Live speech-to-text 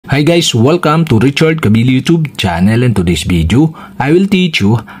Hi guys, welcome to Richard Kabili YouTube channel. In today's video, I will teach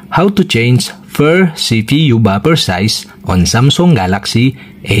you how to change for CPU buffer size on Samsung Galaxy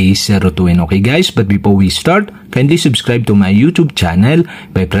A02. And okay guys, but before we start, kindly subscribe to my YouTube channel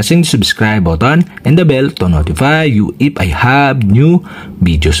by pressing the subscribe button and the bell to notify you if I have new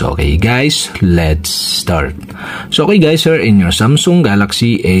videos. Okay guys, let's start. So okay guys, here in your Samsung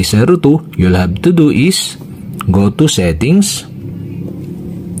Galaxy A02, you'll have to do is go to settings.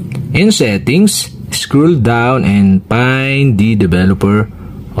 In settings, scroll down and find the developer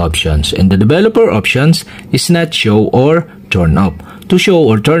options. And the developer options is not show or turn off. To show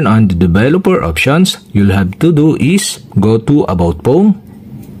or turn on the developer options, you'll have to do is go to About Phone.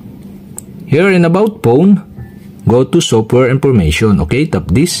 Here in About Phone, go to Software Information. Okay, tap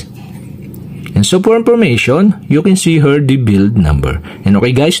this. In software information, you can see here the build number. And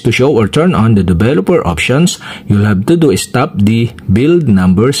okay guys, to show or turn on the developer options, you'll have to do is tap the build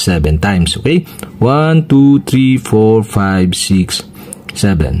number 7 times. Okay, 1, 2, 3, 4, 5, 6,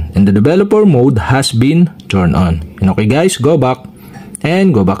 7. And the developer mode has been turned on. And okay guys, go back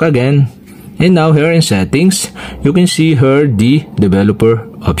and go back again. And now here in settings, you can see here the developer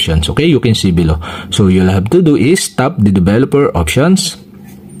options. Okay, you can see below. So you'll have to do is tap the developer options.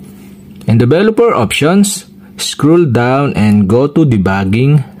 In developer options, scroll down and go to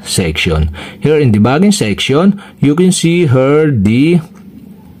debugging section. Here in debugging section, you can see here the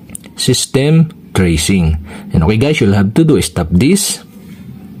system tracing. And okay guys, you'll have to do is tap this.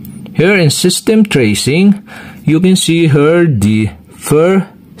 Here in system tracing, you can see here the for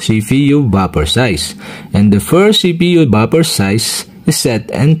CPU buffer size. And the for CPU buffer size is set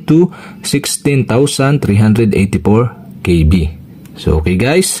into 16,384 KB. So okay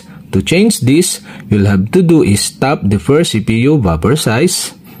guys, to change this, you'll have to do is tap the first CPU buffer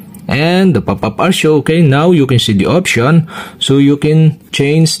size and the pop-up are show. Okay, now you can see the option. So you can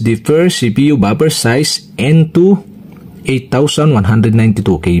change the first CPU buffer size into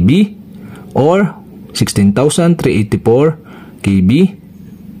 8,192 KB or 16,384 KB,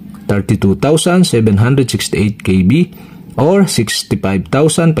 32,768 KB or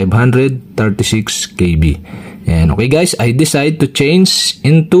 65,536 KB. And okay guys, I decide to change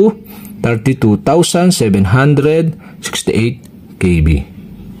into 32,768 KB.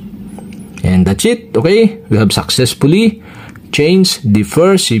 And that's it. Okay, we have successfully changed the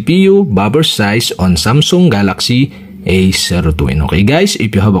first CPU buffer size on Samsung Galaxy A02. And okay guys,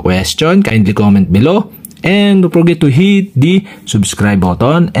 if you have a question, kindly comment below. And don't forget to hit the subscribe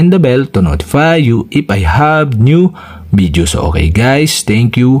button and the bell to notify you if I have new videos. Okay guys,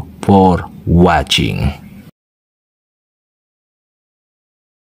 thank you for watching.